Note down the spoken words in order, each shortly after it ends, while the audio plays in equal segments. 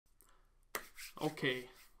Okay,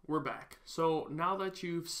 we're back. So now that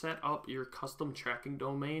you've set up your custom tracking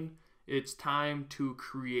domain, it's time to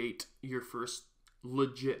create your first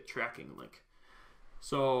legit tracking link.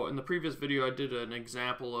 So in the previous video, I did an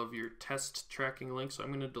example of your test tracking link, so I'm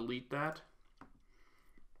going to delete that.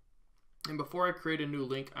 And before I create a new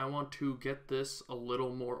link, I want to get this a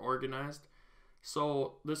little more organized.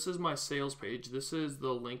 So this is my sales page. This is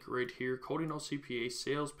the link right here, Coding CPA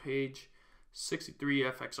sales page 63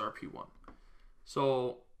 FXRP1.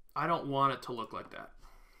 So I don't want it to look like that.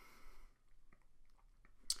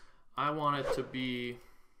 I want it to be,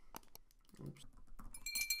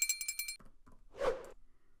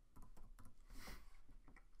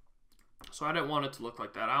 so I didn't want it to look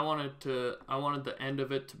like that. I wanted the end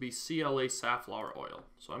of it to be CLA safflower oil.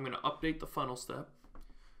 So I'm going to update the funnel step.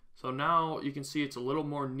 So now you can see it's a little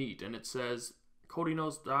more neat, and it says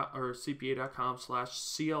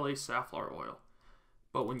cpa.com/CLA safflower oil.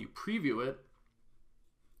 But when you preview it,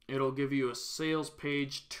 it'll give you a sales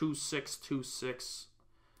page 26268199.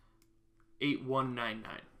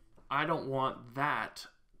 I don't want that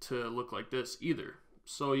to look like this either.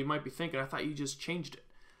 So you might be thinking, I thought you just changed it.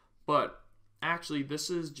 But actually, this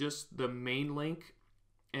is just the main link,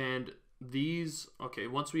 and these, okay,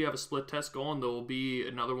 once we have a split test going, there will be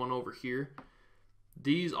another one over here.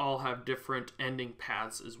 These all have different ending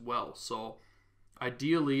paths as well. So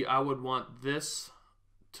ideally, I would want this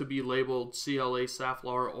to be labeled CLA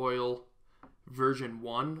safflower oil version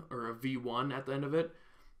 1 or a V1 at the end of it.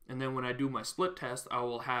 And then when I do my split test, I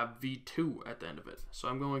will have V2 at the end of it. So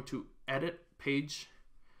I'm going to edit page.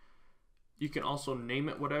 You can also name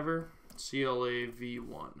it whatever, CLA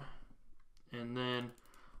V1. And then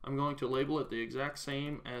I'm going to label it the exact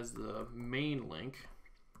same as the main link.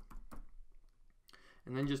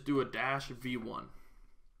 And then just do a dash V1.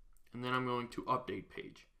 And then I'm going to update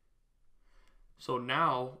page. So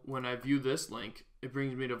now when I view this link, it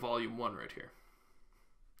brings me to volume 1 right here.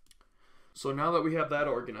 So now that we have that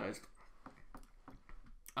organized,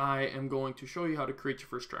 I am going to show you how to create your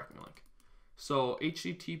first tracking link. So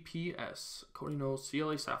HTTPS,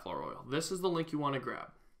 CLA safflower oil. This is the link you want to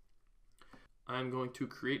grab. I'm going to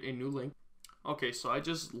create a new link. Okay, so I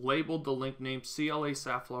just labeled the link name CLA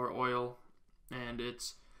safflower oil, and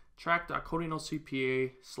it's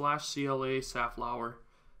track.codingcpa/CLA safflower.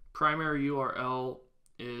 Primary URL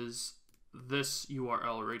is this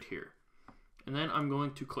URL right here. And then I'm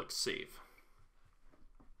going to click save.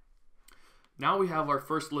 Now we have our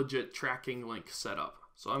first legit tracking link set up.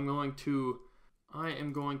 So I am going to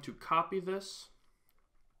copy this,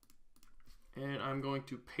 and I'm going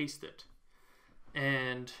to paste it.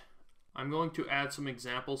 And I'm going to add some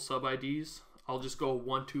example sub IDs. I'll just go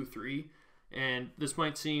 1, 2, 3. And this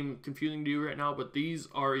might seem confusing to you right now, but these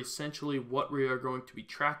are essentially what we are going to be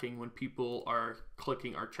tracking when people are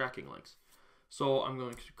clicking our tracking links. So I'm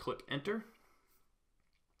going to click enter.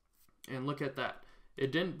 And look at that.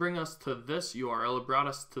 It didn't bring us to this URL, it brought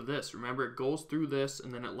us to this. Remember, it goes through this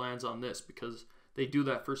and then it lands on this because they do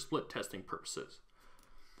that for split testing purposes.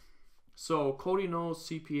 So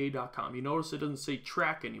CodingCPA.com, you notice it doesn't say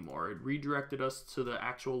track anymore. It redirected us to the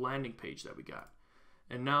actual landing page that we got.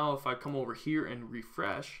 And now if I come over here and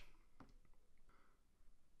refresh,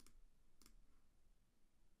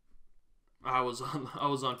 I was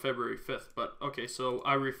on February 5th, but okay, so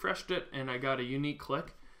I refreshed it and I got a unique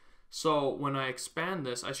click. So when I expand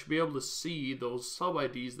this, I should be able to see those sub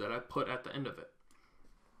IDs that I put at the end of it.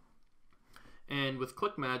 And with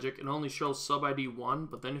ClickMagick, it only shows sub ID 1,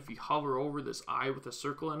 but then if you hover over this eye with a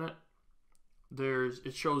circle in it,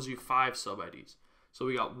 it shows you 5 sub IDs. So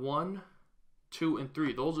we got 1, 2, and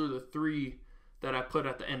 3. Those are the 3 that I put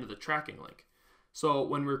at the end of the tracking link. So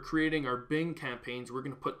when we're creating our Bing campaigns, we're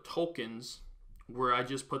going to put tokens where I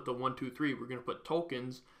just put the 1, 2, 3. We're going to put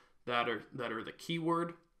tokens that are the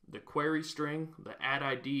keyword, the query string, the ad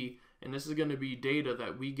ID, and this is going to be data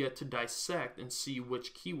that we get to dissect and see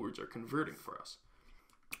which keywords are converting for us.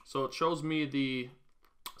 So it shows me the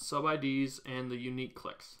sub IDs and the unique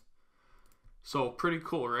clicks. So pretty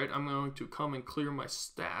cool, right? I'm going to come and clear my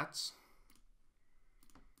stats.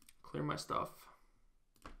 Clear my stuff.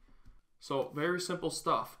 So very simple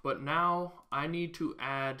stuff, but now I need to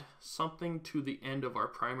add something to the end of our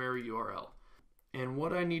primary URL. And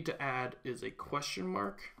what I need to add is a question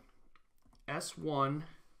mark, S1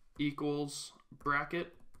 equals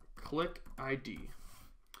bracket click ID.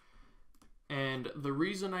 And the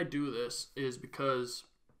reason I do this is because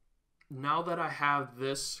now that I have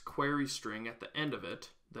this query string at the end of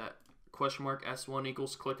it, that question mark S1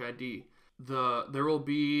 equals click ID, there will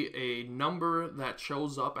be a number that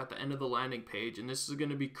shows up at the end of the landing page, and this is going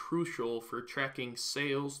to be crucial for tracking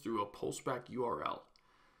sales through a postback URL.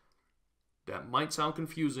 That might sound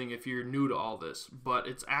confusing if you're new to all this, but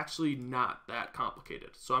it's actually not that complicated.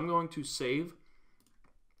 So I'm going to save.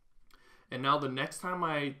 And now the next time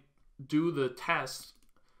I do the test,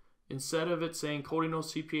 instead of it saying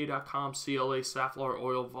CodyKnowsCPA.com CLA Safflower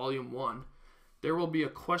Oil Volume 1, there will be a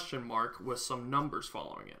question mark with some numbers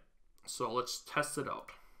following it. So let's test it out.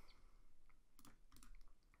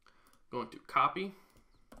 Going to copy,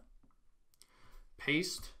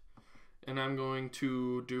 paste, and I'm going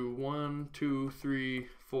to do 1, 2, 3,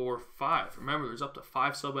 4, 5. Remember, there's up to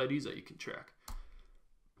 5 sub IDs that you can track.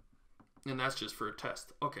 And that's just for a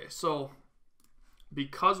test. Okay, so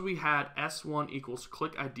because we had S1 equals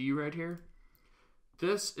click ID right here,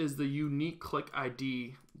 this is the unique click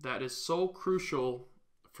ID that is so crucial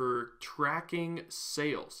for tracking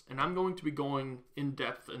sales. And I'm going to be going in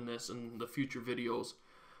depth in this in the future videos.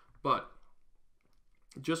 But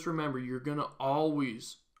just remember, you're going to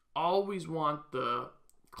always want the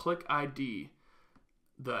click ID,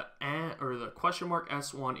 the question mark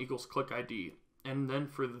S1 equals click ID. And then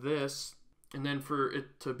for this, and then for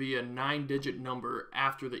it to be a 9-digit number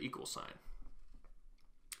after the equal sign.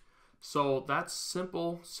 So that's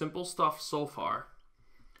simple stuff so far.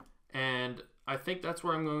 And I think that's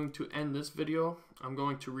where I'm going to end this video. I'm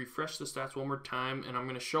going to refresh the stats one more time, and I'm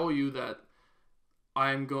going to show you that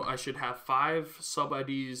I should have 5 sub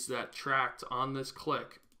IDs that tracked on this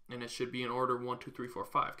click, and it should be in order 1, 2, 3, 4,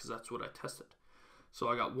 5, because that's what I tested. So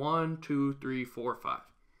I got 1, 2, 3, 4, 5.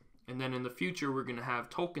 And then in the future, we're going to have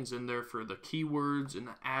tokens in there for the keywords and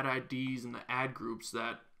the ad IDs and the ad groups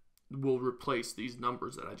that will replace these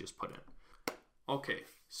numbers that I just put in. Okay,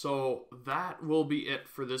 so that will be it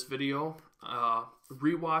for this video.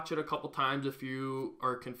 Rewatch it a couple times if you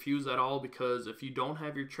are confused at all, because if you don't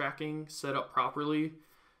have your tracking set up properly,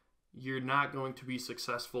 you're not going to be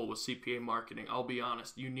successful with CPA marketing. I'll be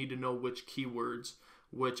honest. You need to know which keywords,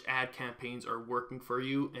 which ad campaigns are working for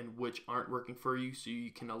you and which aren't working for you, so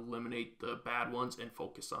you can eliminate the bad ones and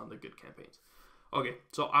focus on the good campaigns. Okay,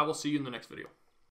 so I will see you in the next video.